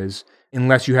time it is,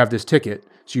 unless you have this ticket.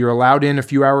 So you're allowed in a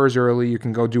few hours early. You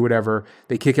can go do whatever.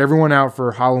 They kick everyone out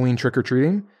for Halloween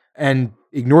trick-or-treating and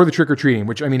ignore the trick-or-treating,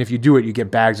 which, I mean, if you do it, you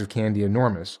get bags of candy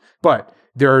enormous. But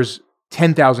there's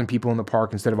 10,000 people in the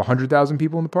park instead of 100,000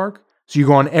 people in the park. So you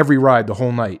go on every ride the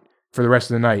whole night for the rest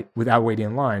of the night without waiting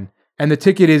in line. And the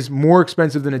ticket is more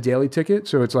expensive than a daily ticket.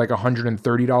 So it's like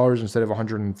 $130 instead of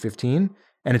 $115.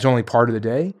 And it's only part of the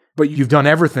day. But you've done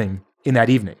everything in that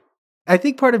evening. I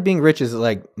think part of being rich is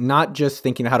like not just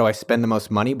thinking how do I spend the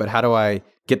most money, but how do I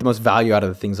get the most value out of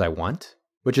the things I want,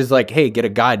 which is like, hey, get a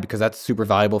guide because that's super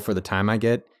valuable for the time I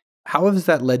get. How has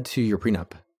that led to your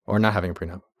prenup or not having a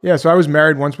prenup? Yeah, so I was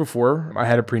married once before. I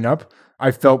had a prenup. I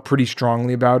felt pretty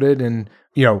strongly about it. And,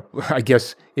 I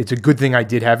guess it's a good thing I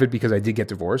did have it because I did get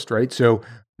divorced, right? So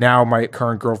now my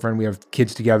current girlfriend, we have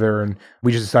kids together and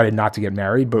we just decided not to get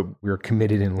married, but we're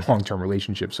committed in a long-term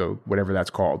relationship. So whatever that's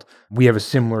called, we have a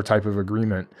similar type of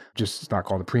agreement, just it's not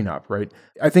called a prenup, right?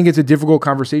 I think it's a difficult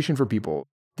conversation for people.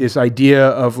 This idea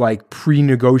of like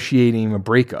pre-negotiating a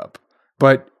breakup,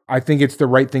 but I think it's the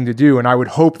right thing to do. And I would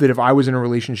hope that if I was in a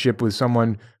relationship with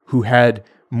someone who had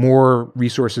more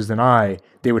resources than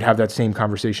they would have that same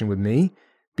conversation with me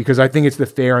because I think it's the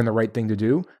fair and the right thing to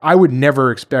do. I would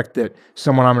never expect that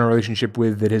someone I'm in a relationship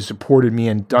with that has supported me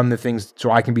and done the things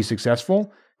so I can be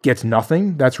successful gets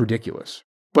nothing. That's ridiculous.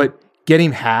 But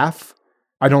getting half,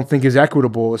 I don't think is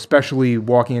equitable, especially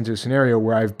walking into a scenario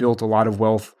where I've built a lot of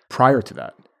wealth prior to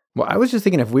that. Well, I was just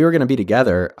thinking if we were going to be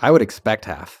together, I would expect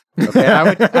half. Okay,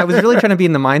 I was really trying to be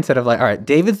in the mindset of like, all right,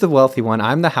 David's the wealthy one.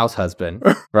 I'm the house husband,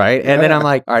 right? And then I'm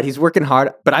like, all right, he's working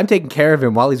hard, but I'm taking care of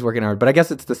him while he's working hard. But I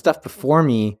guess it's the stuff before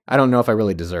me I don't know if I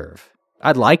really deserve.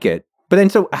 I'd like it. But then,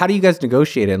 so how do you guys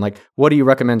negotiate it? And like, what do you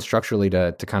recommend structurally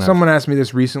to kind of... Someone asked me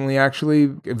this recently,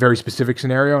 actually, a very specific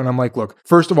scenario. And I'm like, look,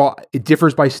 first of all, it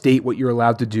differs by state what you're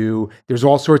allowed to do. There's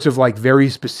all sorts of like very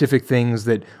specific things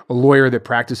that a lawyer that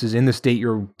practices in the state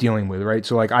you're dealing with, right?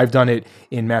 So like I've done it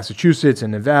in Massachusetts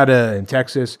and Nevada and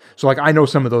Texas. So like I know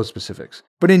some of those specifics.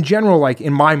 But in general, like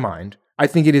in my mind, I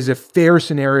think it is a fair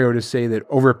scenario to say that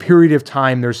over a period of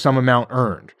time, there's some amount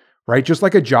earned, right? Just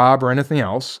like a job or anything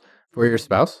else. For your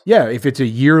spouse? Yeah, if it's a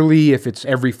yearly, if it's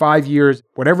every 5 years,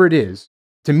 whatever it is,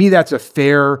 to me, that's a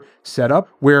fair setup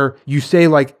where you say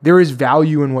like, there is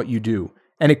value in what you do.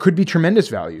 And it could be tremendous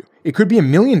value. It could be $1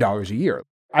 million a year.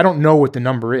 I don't know what the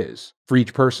number is for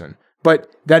each person, but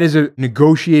that is a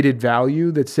negotiated value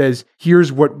that says,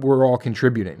 here's what we're all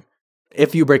contributing.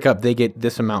 If you break up, they get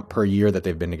this amount per year that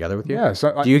they've been together with you? Yeah.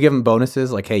 So do you give them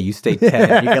bonuses? Like, hey, you stay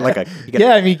 10. You get like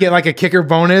you get like a kicker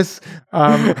bonus.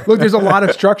 Look, there's a lot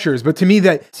of structures, but to me,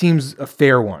 that seems a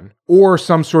fair one. Or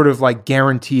some sort of like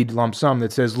guaranteed lump sum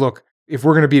that says, look, if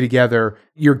we're going to be together,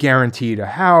 you're guaranteed a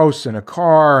house and a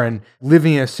car and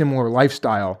living a similar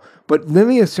lifestyle. But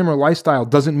living a similar lifestyle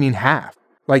doesn't mean half.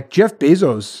 Like Jeff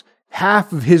Bezos,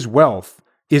 half of his wealth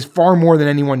is far more than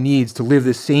anyone needs to live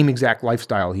the same exact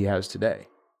lifestyle he has today.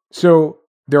 So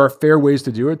there are fair ways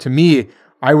to do it. To me,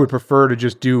 I would prefer to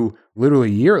just do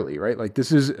literally yearly, right? Like this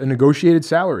is a negotiated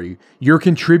salary. You're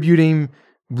contributing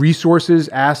resources,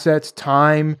 assets,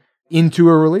 time into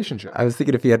a relationship. I was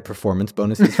thinking if you had performance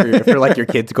bonuses for like your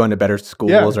kids going to better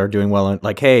schools or doing well,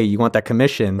 like, hey, you want that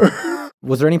commission?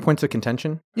 Was there any points of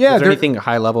contention? Yeah. Was there anything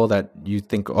high level that you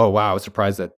think, oh, wow, I was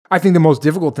surprised that... I think the most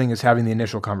difficult thing is having the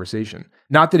initial conversation.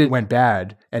 Not that it went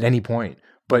bad at any point,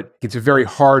 but it's a very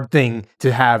hard thing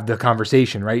to have the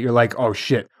conversation, right? You're like, oh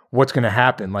shit, what's going to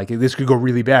happen? Like this could go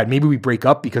really bad. Maybe we break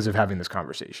up because of having this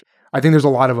conversation. I think there's a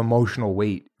lot of emotional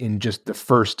weight in just the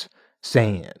first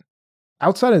saying it.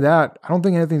 Outside of that, I don't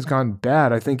think anything's gone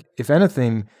bad. I think if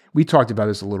anything, we talked about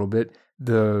this a little bit,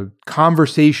 the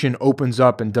conversation opens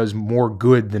up and does more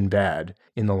good than bad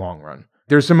in the long run.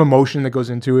 There's some emotion that goes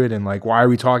into it and like, why are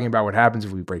we talking about what happens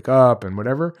if we break up and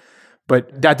whatever?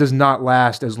 But that does not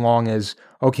last as long as,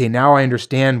 okay, now I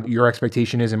understand what your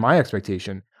expectation is and my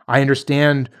expectation. I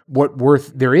understand what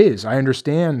worth there is. I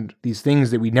understand these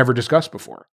things that we never discussed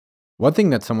before. One thing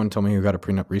that someone told me who got a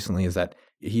prenup recently is that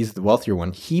he's the wealthier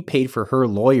one. He paid for her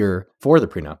lawyer for the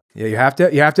prenup. Yeah, you have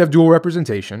to have dual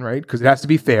representation, right? Because it has to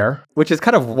be fair. Which is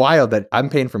kind of wild that I'm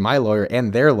paying for my lawyer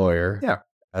and their lawyer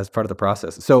as part of the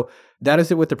process. So that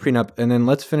is it with the prenup. And then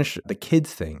let's finish the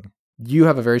kids thing. You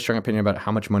have a very strong opinion about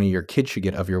how much money your kids should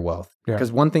get of your wealth.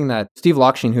 Because one thing that Steve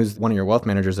Locksheen, who's one of your wealth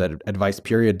managers at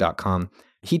adviceperiod.com,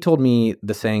 he told me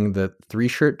the saying, the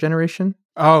 3-shirt generation.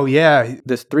 Oh, yeah.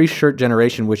 This 3-shirt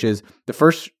generation, which is the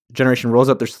first generation rolls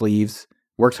up their sleeves,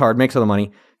 works hard, makes all the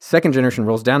money. Second generation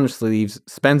rolls down their sleeves,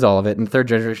 spends all of it. And the third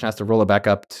generation has to roll it back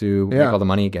up to make all the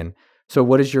money again. So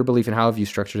what is your belief and how have you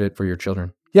structured it for your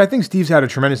children? Yeah, I think Steve's had a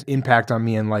tremendous impact on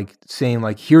me and like saying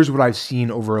like, here's what I've seen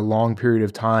over a long period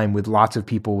of time with lots of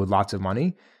people with lots of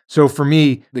money. So for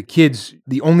me, the kids,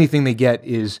 the only thing they get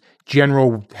is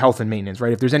general health and maintenance,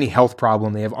 right? If there's any health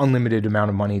problem, they have unlimited amount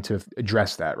of money to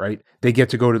address that, right? They get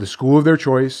to go to the school of their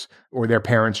choice or their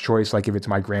parents' choice, like if it's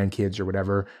my grandkids or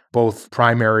whatever, both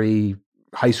primary,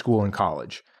 high school, and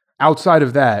college. Outside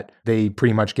of that, they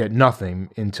pretty much get nothing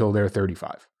until they're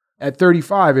 35. At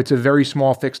 35, it's a very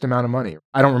small fixed amount of money.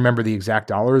 I don't remember the exact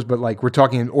dollars, but like we're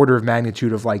talking an order of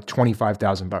magnitude of like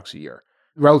 $25,000 a year.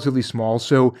 Relatively small.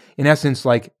 So in essence,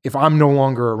 like if I'm no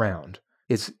longer around,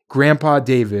 it's Grandpa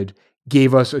David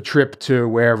gave us a trip to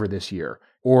wherever this year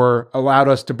or allowed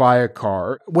us to buy a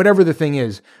car, whatever the thing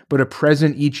is, but a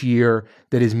present each year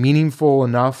that is meaningful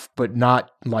enough, but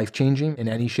not life-changing in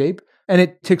any shape. And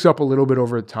it ticks up a little bit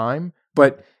over time,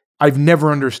 but I've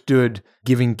never understood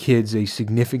giving kids a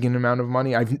significant amount of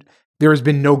money. There has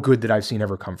been no good that I've seen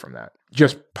ever come from that.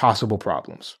 Just possible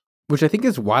problems. Which I think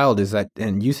is wild is that,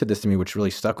 and you said this to me, which really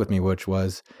stuck with me, which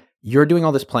was you're doing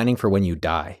all this planning for when you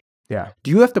die. Yeah.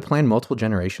 Do you have to plan multiple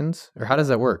generations or how does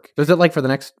that work? Is it like for the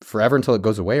next forever until it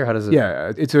goes away or how does it?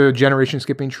 Yeah, it's a generation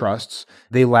skipping trusts.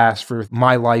 They last for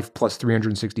my life plus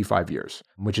 365 years,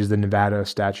 which is the Nevada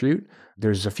statute.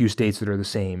 There's a few states that are the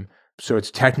same. So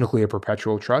it's technically a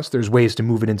perpetual trust. There's ways to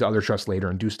move it into other trusts later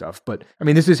and do stuff. But I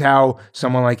mean, this is how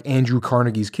someone like Andrew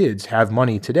Carnegie's kids have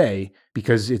money today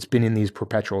because it's been in these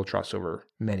perpetual trusts over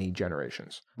many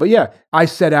generations. But yeah, I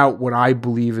set out what I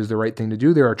believe is the right thing to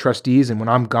do. There are trustees, and when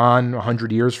I'm gone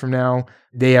 100 years from now,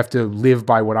 they have to live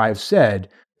by what I've said.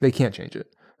 They can't change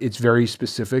it. It's very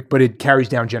specific, but it carries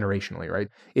down generationally, right?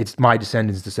 It's my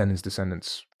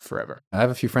descendants forever. I have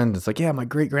a few friends that's like, yeah, my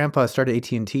great grandpa started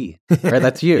AT&T. Right?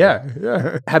 That's you.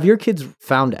 Yeah. Have your kids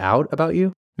found out about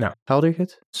you? No. How old are your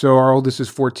kids? So our oldest is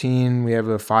 14. We have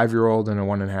a 5-year-old and a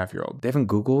 1.5-year-old. They haven't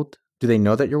Googled. Do they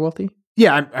know that you're wealthy?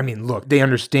 Yeah, I mean, look, they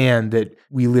understand that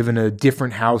we live in a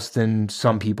different house than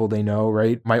some people they know,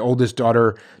 right? My oldest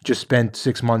daughter just spent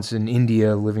 6 months in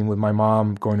India living with my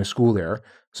mom, going to school there.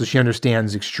 So she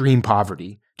understands extreme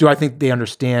poverty. Do I think they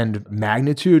understand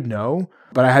magnitude? No.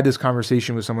 But I had this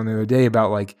conversation with someone the other day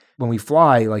about like when we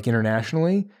fly like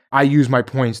internationally, I use my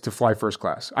points to fly first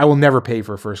class. I will never pay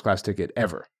for a first class ticket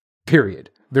ever, period.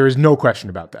 There is no question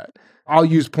about that. I'll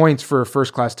use points for a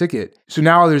first class ticket. So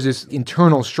now there's this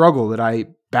internal struggle that I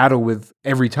battle with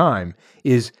every time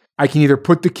is I can either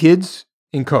put the kids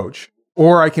in coach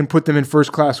or I can put them in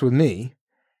first class with me.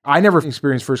 I never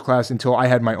experienced first class until I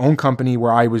had my own company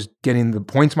where I was getting the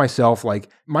points myself. Like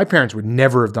my parents would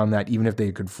never have done that even if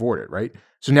they could afford it, right?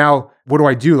 So now what do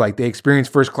I do? Like they experience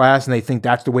first class and they think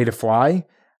that's the way to fly.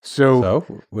 So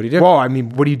what do you do? Well, I mean,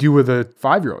 what do you do with a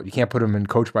 5-year-old? You can't put them in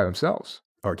coach by themselves.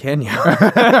 Or can you?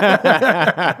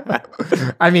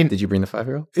 I mean, did you bring the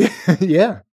 5-year-old?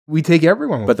 Yeah, we take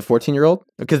everyone. But the 14-year-old?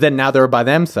 Because then now they're by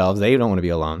themselves. They don't want to be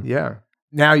alone. Yeah.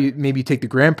 Now you maybe take the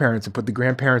grandparents and put the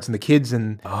grandparents and the kids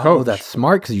in coach. Oh, that's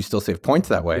smart because you still save points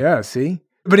that way. Yeah, see?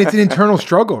 But it's an internal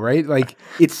struggle, right? Like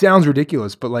it sounds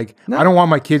ridiculous, but like I don't want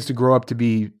my kids to grow up to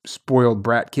be spoiled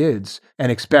brat kids and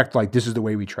expect like this is the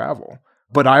way we travel.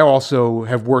 But I also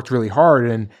have worked really hard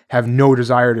and have no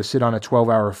desire to sit on a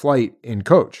 12-hour flight in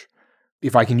coach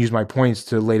if I can use my points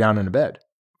to lay down in a bed.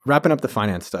 Wrapping up the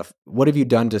finance stuff, what have you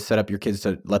done to set up your kids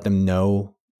to let them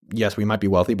know, yes, we might be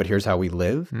wealthy, but here's how we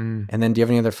live? And then do you have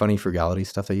any other funny frugality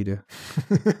stuff that you do?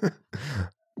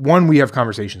 One, we have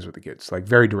conversations with the kids, like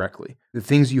very directly. The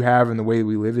things you have and the way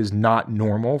we live is not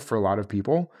normal for a lot of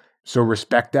people. So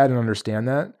respect that and understand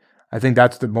that. I think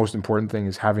that's the most important thing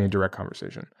is having a direct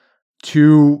conversation.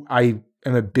 2, I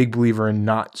am a big believer in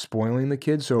not spoiling the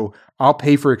kids. So I'll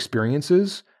pay for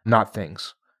experiences, not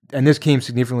things. And this came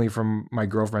significantly from my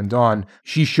girlfriend, Dawn.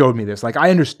 She showed me this. Like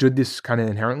I understood this kind of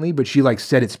inherently, but she like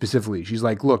said it specifically. She's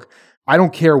like, look, I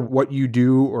don't care what you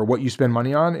do or what you spend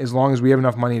money on, as long as we have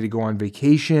enough money to go on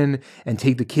vacation and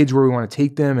take the kids where we want to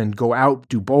take them and go out,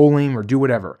 do bowling or do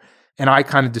whatever. And I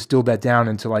kind of distilled that down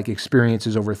into like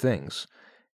experiences over things.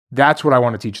 That's what I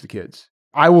want to teach the kids.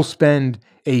 I will spend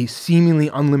a seemingly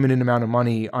unlimited amount of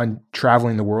money on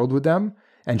traveling the world with them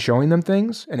and showing them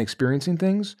things and experiencing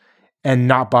things and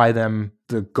not buy them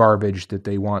the garbage that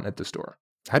they want at the store.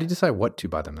 How do you decide what to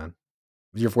buy them then?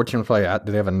 Your 14-year-old probably,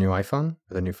 do they have a new iPhone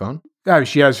or a new phone?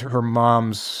 She has her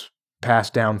mom's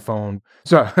passed down phone.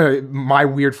 So my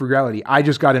weird frugality, I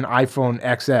just got an iPhone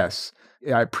XS.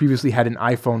 I previously had an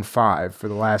iPhone 5 for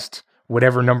the last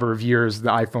whatever number of years the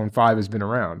iPhone 5 has been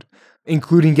around,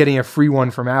 including getting a free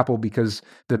one from Apple because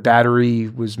the battery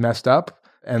was messed up.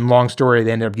 And long story,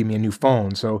 they ended up giving me a new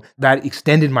phone. So that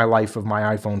extended my life of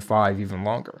my iPhone 5 even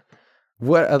longer.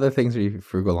 What other things are you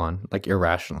frugal on? Like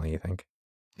irrationally, you think?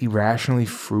 Irrationally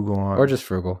frugal on. Or just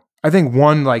frugal? I think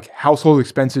one, like household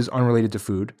expenses unrelated to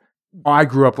food. I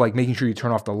grew up like making sure you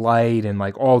turn off the light and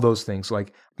like all those things.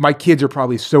 Like my kids are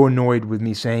probably so annoyed with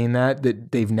me saying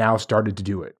that they've now started to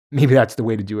do it. Maybe that's the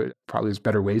way to do it. Probably there's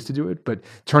better ways to do it. But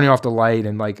turning off the light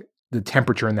and like the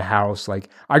temperature in the house. Like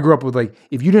I grew up with like,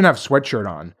 if you didn't have sweatshirt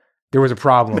on, there was a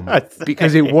problem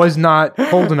because it was not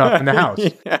cold enough in the house.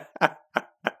 Yeah.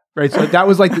 Right. So that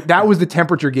was the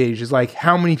temperature gauge is like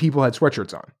how many people had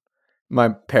sweatshirts on. My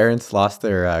parents lost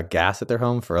their gas at their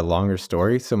home for a longer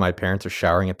story. So my parents are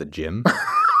showering at the gym.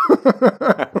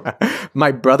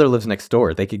 My brother lives next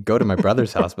door. They could go to my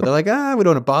brother's house, but they're like, we don't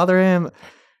want to bother him.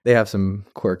 They have some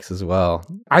quirks as well.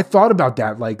 I thought about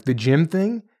that, like the gym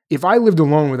thing. If I lived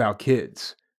alone without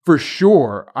kids, for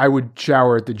sure, I would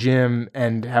shower at the gym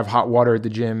and have hot water at the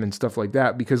gym and stuff like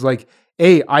that. Because like,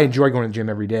 I enjoy going to the gym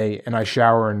every day and I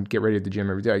shower and get ready at the gym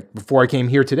every day. Before I came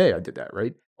here today, I did that,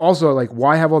 right? Also, like,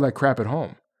 why have all that crap at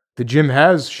home? The gym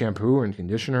has shampoo and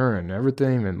conditioner and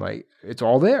everything, and like, it's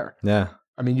all there. Yeah.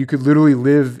 I mean, you could literally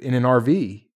live in an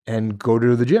RV and go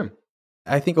to the gym.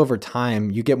 I think over time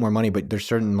you get more money, but there's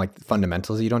certain like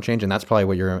fundamentals that you don't change, and that's probably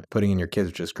what you're putting in your kids,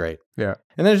 which is great. Yeah.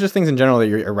 And there's just things in general that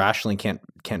you irrationally can't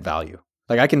value.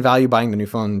 Like I can value buying the new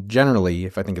phone generally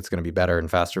if I think it's going to be better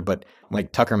and faster, but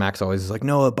like Tucker Max always is like,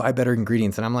 no, buy better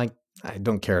ingredients, and I'm like, I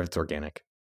don't care if it's organic.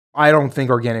 I don't think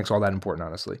organic's all that important,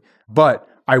 honestly. But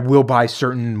I will buy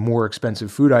certain more expensive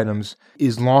food items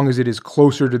as long as it is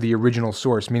closer to the original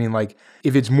source. Meaning like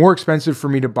if it's more expensive for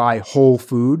me to buy whole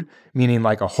food, meaning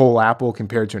like a whole apple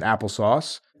compared to an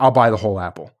applesauce, I'll buy the whole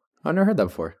apple. I've never heard that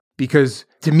before. Because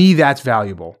to me, that's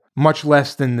valuable. Much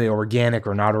less than the organic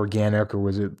or not organic or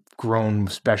was it grown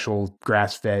special,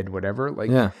 grass-fed, whatever.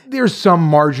 Like there's some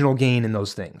marginal gain in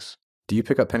those things. Do you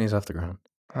pick up pennies off the ground?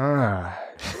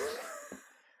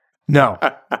 No,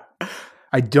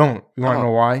 I don't. You want to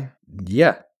know why?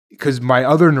 Yeah. Because my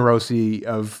other neurosis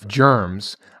of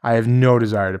germs, I have no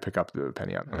desire to pick up the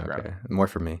penny on the ground. More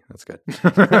for me. That's good.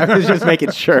 I was just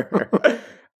making sure.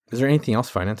 Is there anything else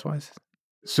finance-wise?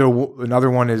 So another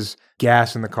one is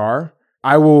gas in the car.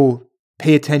 I will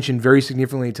pay attention very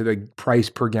significantly to the price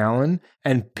per gallon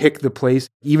and pick the place,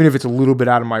 even if it's a little bit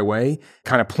out of my way,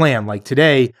 kind of plan. Like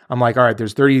today, I'm like, all right,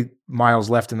 there's 30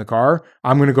 miles left in the car.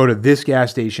 I'm going to go to this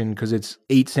gas station because it's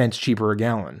 8 cents cheaper a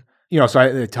gallon. So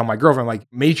I tell my girlfriend, like,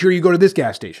 make sure you go to this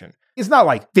gas station. It's not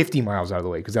like 50 miles out of the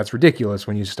way because that's ridiculous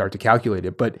when you start to calculate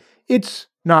it, but it's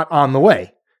not on the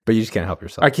way. But you just can't help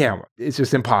yourself. I can't. It's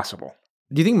just impossible.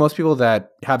 Do you think most people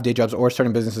that have day jobs or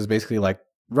starting businesses basically like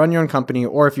run your own company,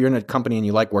 or if you're in a company and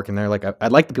you like working there, like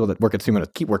I'd like the people that work at Sumo to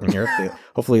keep working here. They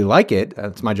hopefully like it.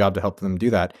 It's my job to help them do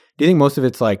that. Do you think most of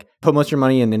it's like put most of your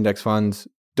money in index funds,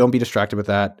 don't be distracted with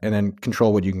that, and then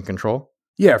control what you can control?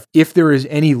 Yeah. If there is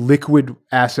any liquid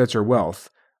assets or wealth,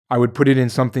 I would put it in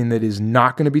something that is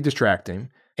not going to be distracting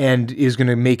and is going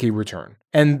to make a return.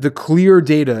 And the clear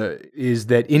data is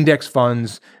that index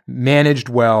funds managed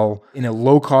well in a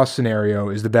low-cost scenario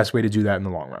is the best way to do that in the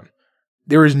long run.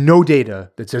 There is no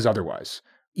data that says otherwise.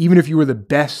 Even if you were the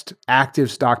best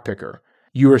active stock picker,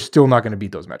 you are still not going to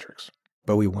beat those metrics.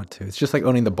 But we want to. It's just like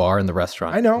owning the bar and the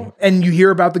restaurant. I know. And you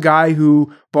hear about the guy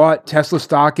who bought Tesla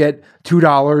stock at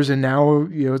 $2 and now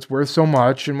it's worth so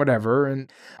much and whatever.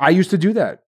 And I used to do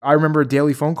that. I remember a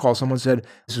daily phone call. Someone said,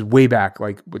 this is way back,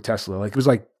 like with Tesla, like it was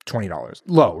like $20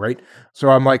 low, right? So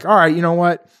I'm like, all right, you know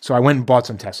what? So I went and bought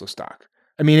some Tesla stock.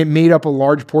 I mean, it made up a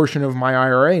large portion of my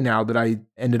IRA now that I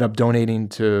ended up donating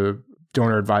to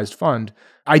donor advised fund.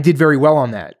 I did very well on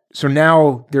that. So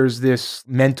now there's this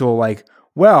mental like,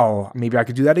 well, maybe I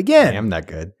could do that again. I'm that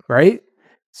good. Right?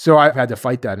 So I've had to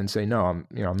fight that and say, no, I'm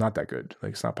not that good.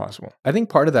 Like, it's not possible. I think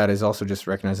part of that is also just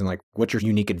recognizing like, what's your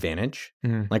unique advantage?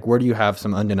 Like, where do you have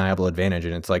some undeniable advantage?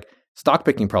 And it's like, Stock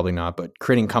picking, probably not, but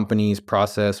creating companies,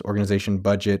 process, organization,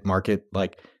 budget, market,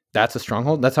 like that's a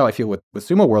stronghold. That's how I feel with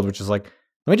Sumo World, which is like,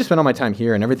 let me just spend all my time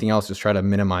here and everything else just try to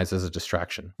minimize as a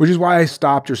distraction. Which is why I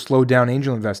stopped or slowed down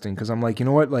angel investing, because I'm like, you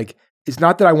know what? Like, it's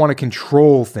not that I want to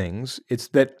control things. It's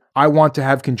that I want to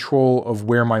have control of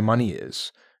where my money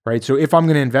is, right? So if I'm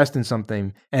going to invest in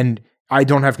something and I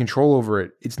don't have control over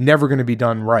it, it's never going to be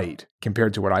done right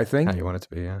compared to what I think. How you want it to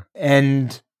be, yeah.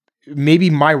 And maybe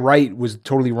my right was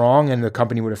totally wrong and the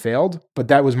company would have failed, but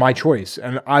that was my choice.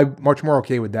 And I'm much more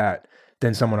okay with that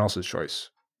than someone else's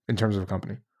choice in terms of a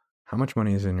company. How much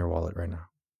money is in your wallet right now?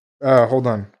 Hold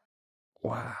on.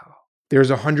 Wow.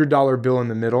 There's $100 bill in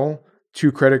the middle,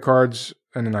 2 credit cards,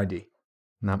 and an ID.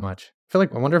 Not much. I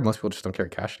wonder if most people just don't carry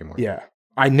cash anymore. Yeah.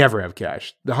 I never have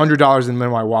cash. The $100 in the middle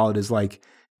of my wallet is like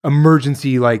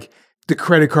emergency, like the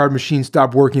credit card machine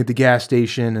stopped working at the gas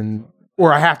station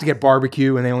or I have to get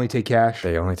barbecue and they only take cash.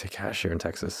 They only take cash here in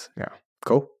Texas. Yeah.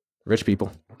 Cool. Rich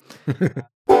people.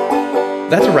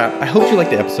 That's a wrap. I hope you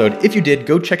liked the episode. If you did,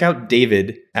 go check out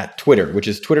David at Twitter, which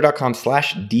is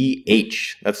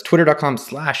twitter.com/DH. That's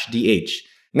twitter.com/DH.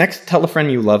 Next, tell a friend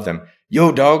you love them.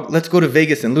 Yo, dog, let's go to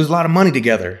Vegas and lose a lot of money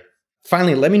together.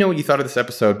 Finally, let me know what you thought of this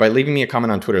episode by leaving me a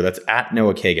comment on Twitter. That's at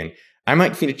Noah Kagan. I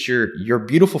might feature your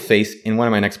beautiful face in one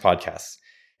of my next podcasts.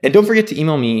 And don't forget to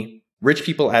email me,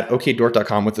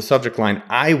 richpeople@okdork.com, with the subject line,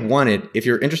 I want it, if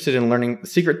you're interested in learning the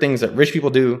secret things that rich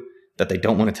people do that they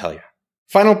don't want to tell you.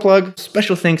 Final plug,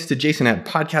 special thanks to Jason at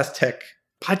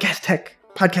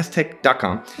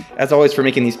podcasttech.com. As always, for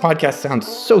making these podcasts sound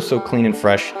so clean and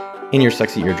fresh in your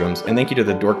sexy eardrums. And thank you to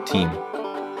the Dork team.